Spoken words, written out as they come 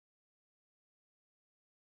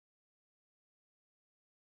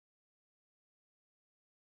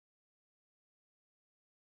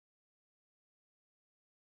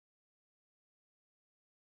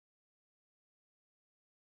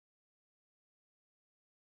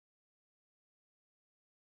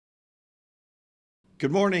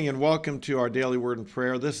Good morning and welcome to our daily word and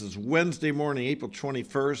prayer. This is Wednesday morning, April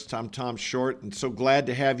 21st. I'm Tom Short and so glad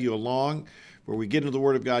to have you along where we get into the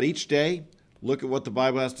Word of God each day, look at what the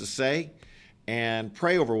Bible has to say, and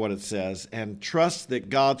pray over what it says, and trust that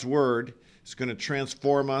God's Word is going to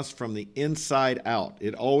transform us from the inside out.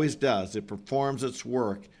 It always does. It performs its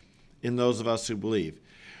work in those of us who believe.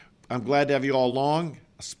 I'm glad to have you all along.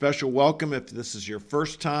 A special welcome if this is your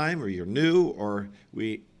first time or you're new, or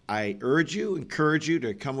I encourage you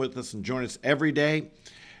to come with us and join us every day.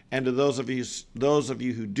 And to those of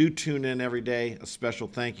you who do tune in every day, a special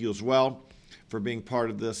thank you as well for being part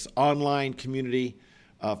of this online community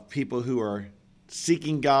of people who are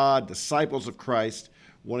seeking God, disciples of Christ,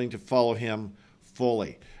 wanting to follow Him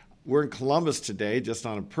fully. We're in Columbus today, just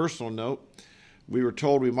on a personal note. We were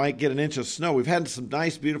told we might get an inch of snow. We've had some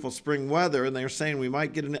nice, beautiful spring weather, and they were saying we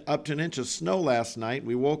might get up to an inch of snow last night.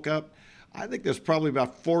 We woke up. I think there's probably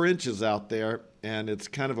about 4 inches out there, and it's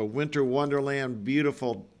kind of a winter wonderland,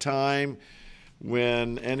 beautiful time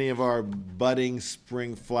when any of our budding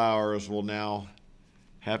spring flowers will now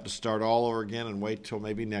have to start all over again and wait till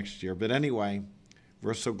maybe next year. But anyway,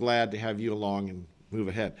 we're so glad to have you along and move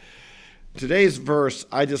ahead. Today's verse,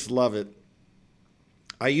 I just love it.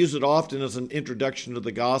 I use it often as an introduction to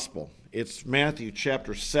the gospel. It's Matthew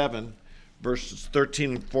chapter 7, verses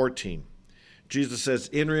 13 and 14. Jesus says,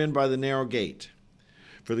 "Enter in by the narrow gate,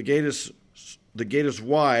 for the gate is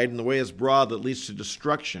wide and the way is broad that leads to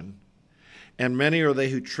destruction, and many are they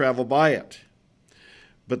who travel by it.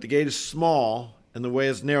 But the gate is small and the way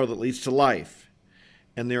is narrow that leads to life,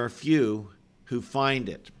 and there are few who find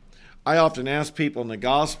it." I often ask people in the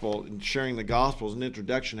gospel, in sharing the gospel as an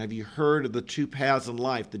introduction, have you heard of the two paths in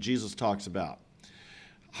life that Jesus talks about?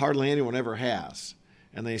 Hardly anyone ever has.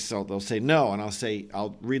 And they'll say no, and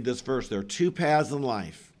I'll read this verse. There are two paths in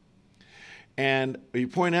life. And you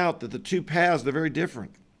point out that the two paths, they're very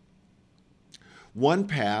different. One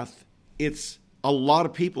path, it's a lot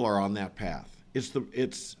of people are on that path.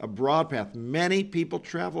 It's a broad path. Many people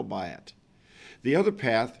travel by it. The other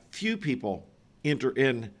path, few people enter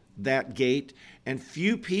in that gate, and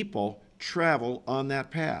few people travel on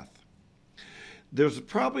that path. There's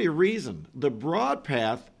probably a reason. The broad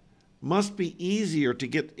path must be easier to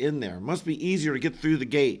get in there, must be easier to get through the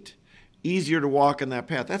gate, easier to walk in that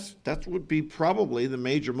path. That would be probably the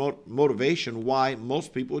major motivation why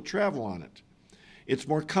most people would travel on it. It's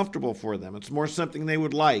more comfortable for them. It's more something they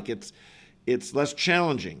would like. It's less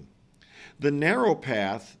challenging. The narrow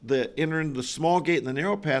path, entering the small gate in the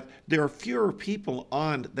narrow path, there are fewer people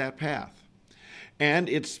on that path. And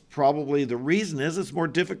it's probably, the reason is it's more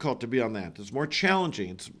difficult to be on that. It's more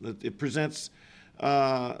challenging. It presents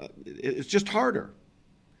it's just harder.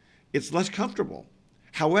 It's less comfortable.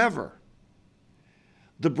 However,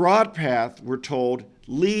 the broad path, we're told,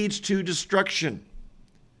 leads to destruction,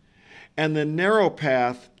 and the narrow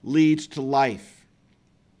path leads to life.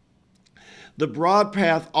 The broad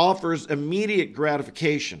path offers immediate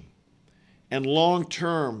gratification and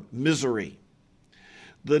long-term misery.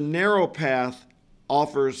 The narrow path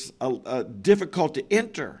offers a difficult to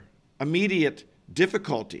enter, immediate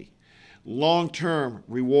difficulty, long-term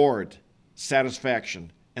reward,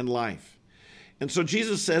 satisfaction, and life. And so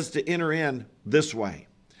Jesus says to enter in this way.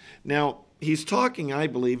 Now, he's talking, I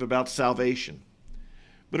believe, about salvation.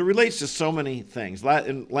 But it relates to so many things.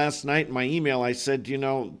 Last night in my email, I said,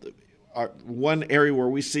 one area where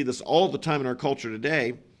we see this all the time in our culture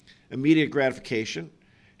today, immediate gratification,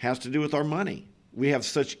 has to do with our money. We have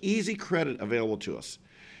such easy credit available to us.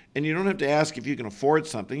 And you don't have to ask if you can afford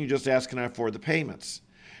something. You just ask, can I afford the payments?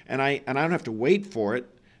 And I don't have to wait till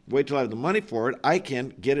I have the money for it. I can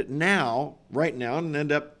get it now, right now, and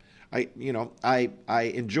end up, I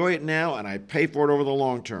enjoy it now and I pay for it over the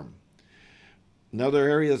long term. Another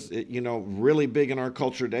area is, really big in our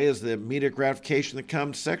culture today is the immediate gratification that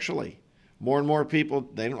comes sexually. More and more people,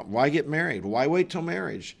 why get married? Why wait till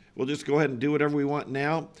marriage? We'll just go ahead and do whatever we want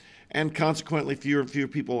now. And consequently, fewer and fewer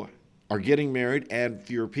people are getting married, and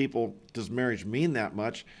fewer people, does marriage mean that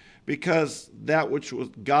much? Because that which was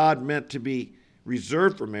God meant to be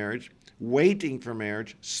reserved for marriage, waiting for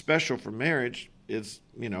marriage, special for marriage, is,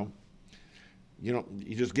 you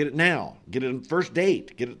just get it now. Get it on first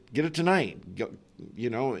date. Get it tonight.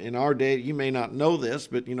 In our day, you may not know this,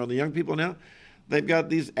 but, the young people now, they've got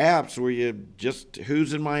these apps where you just,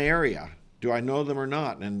 who's in my area? Do I know them or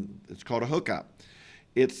not? And it's called a hookup.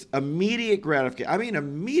 It's immediate gratification. I mean,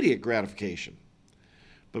 immediate gratification.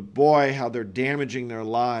 But boy, how they're damaging their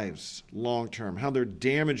lives long term, how they're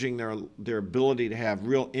damaging their ability to have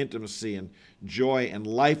real intimacy and joy and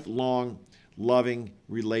lifelong loving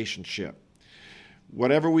relationship.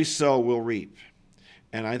 Whatever we sow, we'll reap.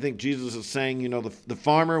 And I think Jesus is saying, the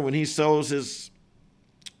farmer, when he sows his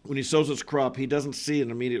crop, he doesn't see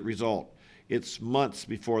an immediate result. It's months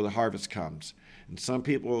before the harvest comes. And some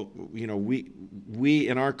people, we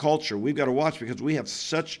in our culture, we've got to watch, because we have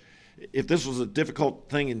if this was a difficult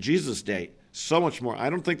thing in Jesus' day, so much more. I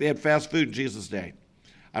don't think they had fast food in Jesus' day.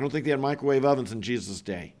 I don't think they had microwave ovens in Jesus'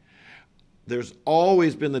 day. There's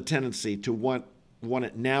always been the tendency to want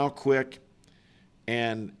it now, quick,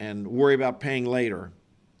 and worry about paying later.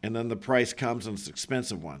 And then the price comes and it's an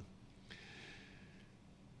expensive one.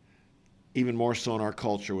 Even more so in our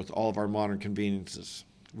culture with all of our modern conveniences.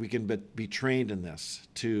 We can be trained in this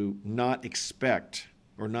to not expect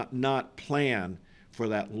or not plan for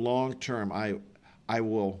that long term. I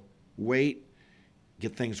will wait,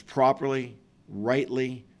 get things properly,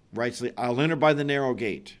 rightly. I'll enter by the narrow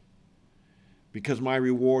gate because my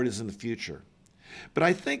reward is in the future. But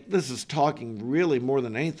I think this is talking really more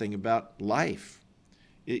than anything about life.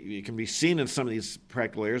 It can be seen in some of these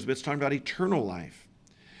practical areas, but it's talking about eternal life.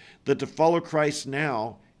 That to follow Christ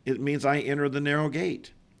now, it means I enter the narrow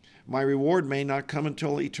gate. My reward may not come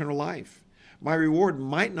until eternal life. My reward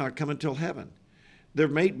might not come until heaven. There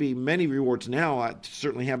may be many rewards now. I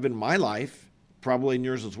certainly have in my life, probably in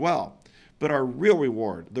yours as well. But our real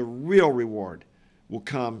reward, the real reward, will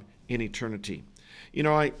come in eternity. When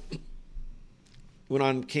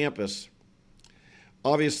on campus,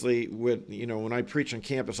 obviously, when I preach on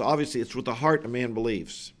campus, obviously it's with the heart a man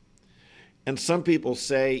believes. And some people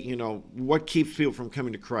say, what keeps people from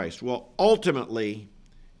coming to Christ? Well, ultimately,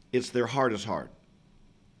 it's their heart is hard.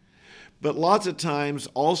 But lots of times,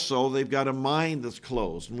 also, they've got a mind that's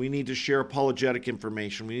closed. And we need to share apologetic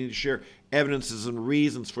information. We need to share evidences and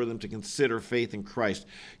reasons for them to consider faith in Christ.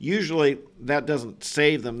 Usually, that doesn't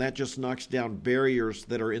save them. That just knocks down barriers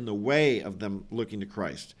that are in the way of them looking to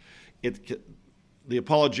Christ. The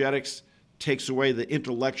apologetics takes away the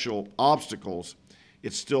intellectual obstacles.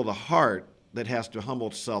 It's still the heart that has to humble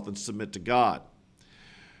itself and submit to God.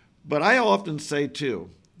 But I often say, too,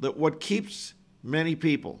 that what keeps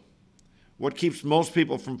most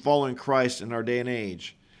people from following Christ in our day and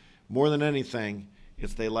age, more than anything,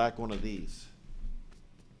 is they lack one of these.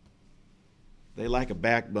 They lack a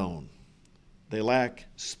backbone. They lack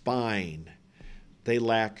spine. They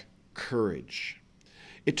lack courage.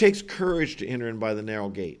 It takes courage to enter in by the narrow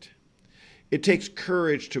gate. It takes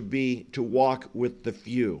courage to walk with the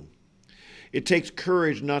few. It takes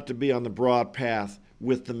courage not to be on the broad path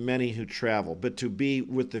with the many who travel, but to be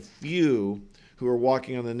with the few who are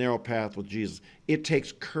walking on the narrow path with Jesus. It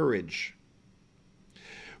takes courage.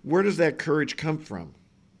 Where does that courage come from?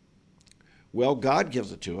 Well, God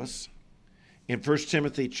gives it to us. In 2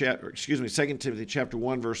 Timothy chapter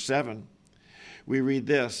 1, verse 7, we read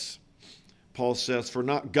this. Paul says,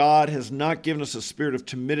 God has not given us a spirit of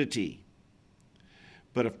timidity,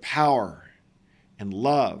 but of power and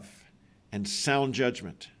love and sound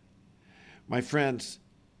judgment. My friends,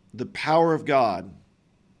 the power of God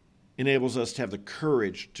enables us to have the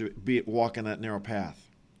courage to walk in that narrow path.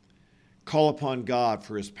 Call upon God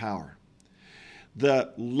for his power.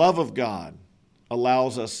 The love of God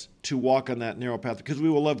allows us to walk on that narrow path because we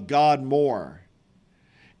will love God more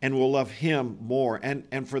and we'll love him more.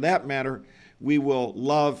 And for that matter, we will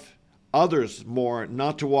love others more,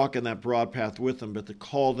 not to walk in that broad path with them, but to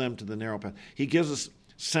call them to the narrow path. He gives us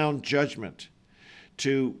sound judgment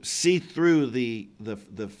to see through the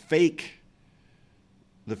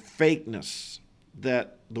fakeness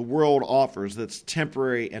that the world offers, that's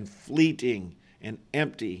temporary and fleeting and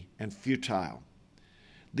empty and futile.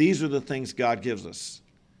 These are the things God gives us.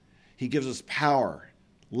 He gives us power,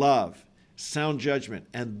 love, sound judgment,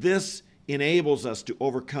 and this enables us to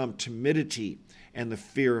overcome timidity and the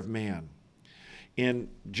fear of man. In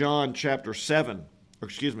John chapter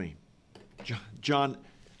 16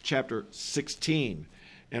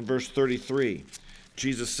 and verse 33,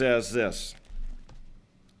 Jesus says this,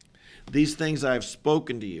 "These things I have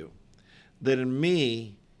spoken to you, that in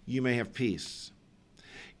me you may have peace.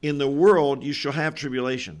 In the world you shall have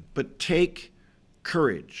tribulation, but take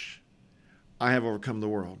courage. I have overcome the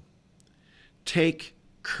world." Take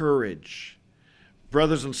courage.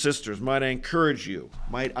 Brothers and sisters, might I encourage you?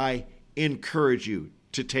 Might I encourage you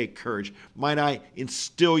to take courage? Might I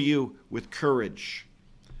instill you with courage?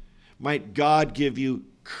 Might God give you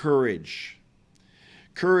courage?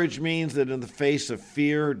 Courage means that in the face of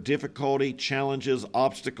fear, difficulty, challenges,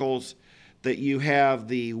 obstacles, that you have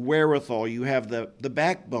the wherewithal, you have the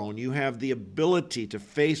backbone, you have the ability to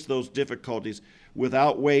face those difficulties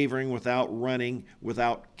without wavering, without running,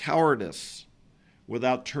 without cowardice,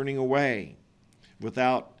 without turning away,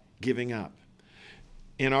 without giving up.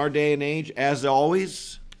 In our day and age, as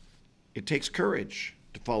always, it takes courage.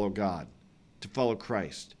 to follow God, to follow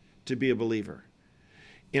Christ, to be a believer.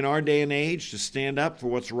 In our day and age, to stand up for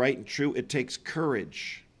what's right and true, it takes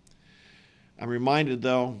courage. I'm reminded,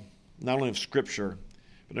 though, not only of Scripture,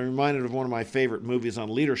 but I'm reminded of one of my favorite movies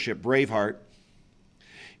on leadership, Braveheart,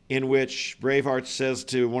 in which Braveheart says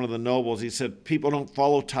to one of the nobles, he said, people don't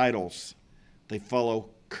follow titles, they follow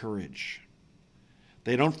courage.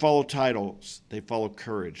 They don't follow titles, they follow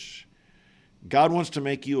courage. God wants to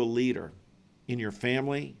make you a leader in your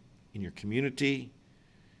family, in your community.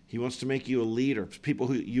 He wants to make you a leader, people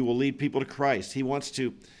who you will lead people to Christ. He wants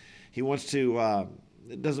to.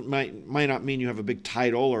 It might not mean you have a big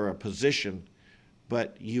title or a position,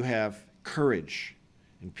 but you have courage,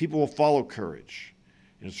 and people will follow courage,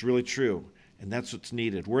 and it's really true, and that's what's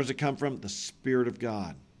needed. Where does it come from? The Spirit of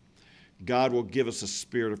God. God will give us a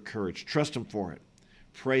spirit of courage. Trust Him for it.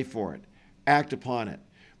 Pray for it. Act upon it.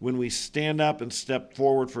 When we stand up and step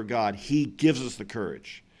forward for God, He gives us the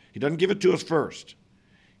courage. He doesn't give it to us first.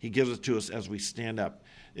 He gives it to us as we stand up.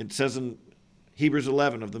 It says in Hebrews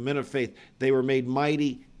 11 of the men of faith, they were made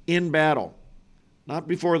mighty in battle, not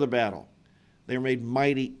before the battle. They were made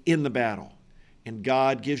mighty in the battle. And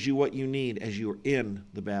God gives you what you need as you are in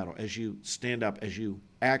the battle, as you stand up, as you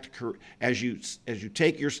act, as you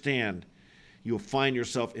take your stand. You will find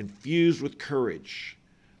yourself infused with courage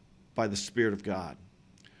by the Spirit of God.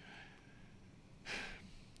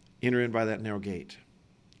 Enter in by that narrow gate.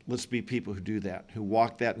 Let's be people who do that, who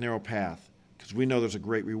walk that narrow path, because we know there's a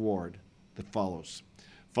great reward that follows.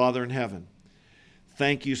 Father in heaven,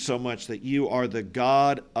 thank you so much that you are the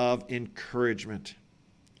God of encouragement.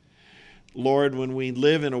 Lord, when we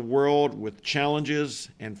live in a world with challenges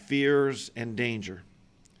and fears and danger,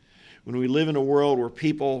 when we live in a world where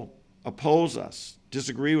people oppose us,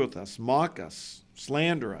 disagree with us, mock us,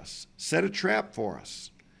 slander us, set a trap for us,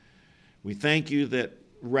 we thank you that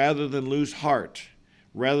rather than lose heart,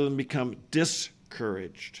 rather than become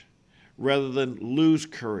discouraged, rather than lose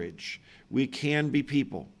courage, we can be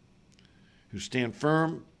people who stand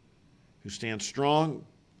firm, who stand strong,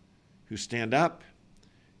 who stand up,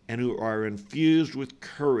 and who are infused with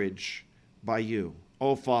courage by you.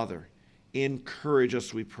 Oh, Father, encourage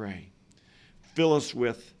us, we pray. Fill us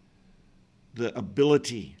with the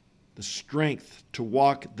ability, the strength to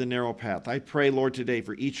walk the narrow path. I pray, Lord, today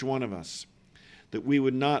for each one of us, that we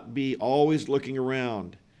would not be always looking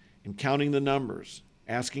around and counting the numbers,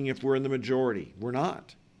 asking if we're in the majority. We're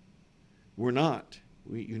not. We're not.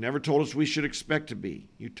 You never told us we should expect to be.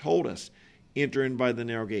 You told us, enter in by the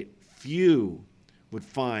narrow gate. Few would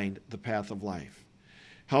find the path of life.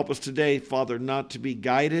 Help us today, Father, not to be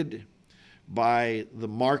guided by the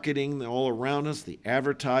marketing all around us, the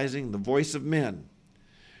advertising, the voice of men,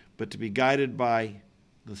 but to be guided by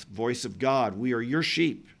the voice of God. We are your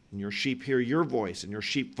sheep, and your sheep hear your voice, and your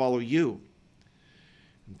sheep follow you.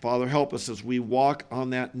 And Father, help us as we walk on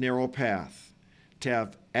that narrow path to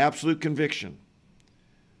have absolute conviction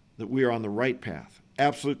that we are on the right path,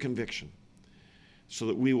 absolute conviction, so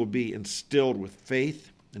that we will be instilled with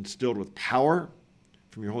faith, instilled with power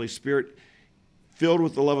from your Holy Spirit, filled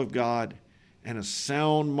with the love of God, and a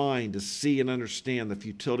sound mind to see and understand the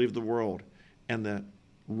futility of the world and the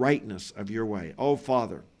rightness of your way. Oh,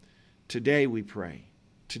 Father, today we pray,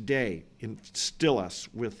 today instill us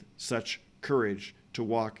with such courage to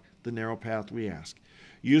walk the narrow path we ask.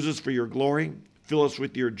 Use us for your glory. Fill us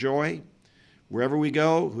with your joy. Wherever we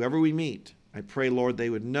go, whoever we meet, I pray, Lord, they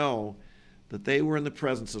would know that they were in the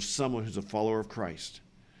presence of someone who's a follower of Christ,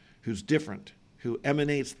 who's different, who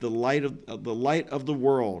emanates the light of the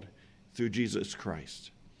world through Jesus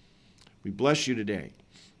Christ. We bless you today.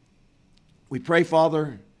 We pray,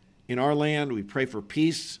 Father, in our land, we pray for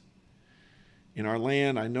peace in our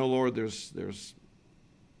land. I know, Lord, there's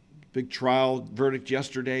big trial verdict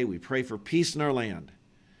yesterday. We pray for peace in our land.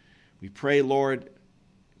 We pray, Lord,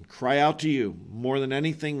 and cry out to you. More than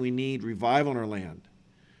anything, we need revival in our land.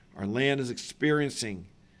 Our land is experiencing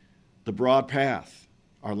the broad path.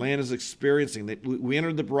 Our land is experiencing that. We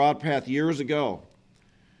entered the broad path years ago.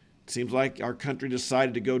 It seems like our country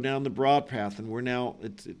decided to go down the broad path, and we're now,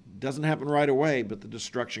 it doesn't happen right away, but the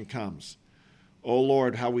destruction comes. Oh,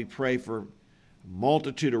 Lord, how we pray for a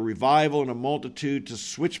multitude, a revival and a multitude to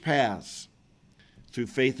switch paths through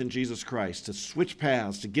faith in Jesus Christ, to switch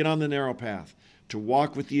paths, to get on the narrow path, to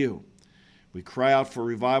walk with you. We cry out for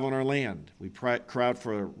revival in our land. We cry out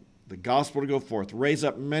for the gospel to go forth. Raise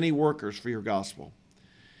up many workers for your gospel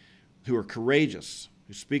who are courageous,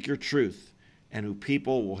 who speak your truth, and who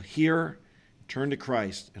people will hear, turn to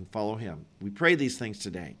Christ, and follow him. We pray these things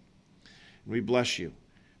today. And we bless you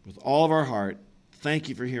with all of our heart. Thank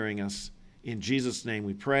you for hearing us. In Jesus' name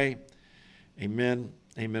we pray. Amen,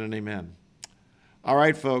 amen, and amen. All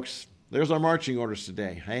right, folks, there's our marching orders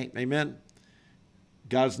today. Hey, amen.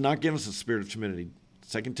 God has not given us a spirit of timidity,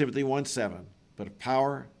 2 Timothy 1:7, but of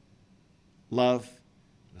power, love,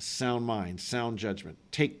 and a sound mind, sound judgment.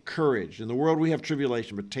 Take courage. In the world we have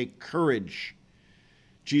tribulation, but take courage.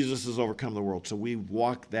 Jesus has overcome the world, so we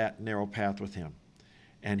walk that narrow path with him.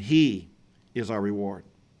 And he is our reward.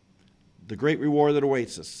 The great reward that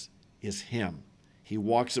awaits us is him. He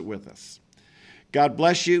walks it with us. God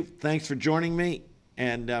bless you. Thanks for joining me.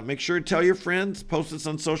 And make sure to tell your friends. Post this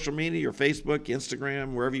on social media, your Facebook,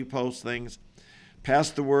 Instagram, wherever you post things. Pass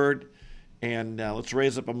the word. And let's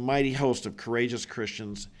raise up a mighty host of courageous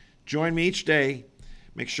Christians. Join me each day.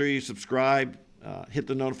 Make sure you subscribe. Hit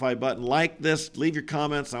the notify button. Like this. Leave your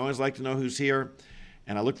comments. I always like to know who's here.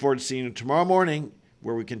 And I look forward to seeing you tomorrow morning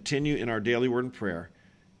where we continue in our daily word and prayer.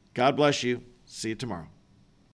 God bless you. See you tomorrow.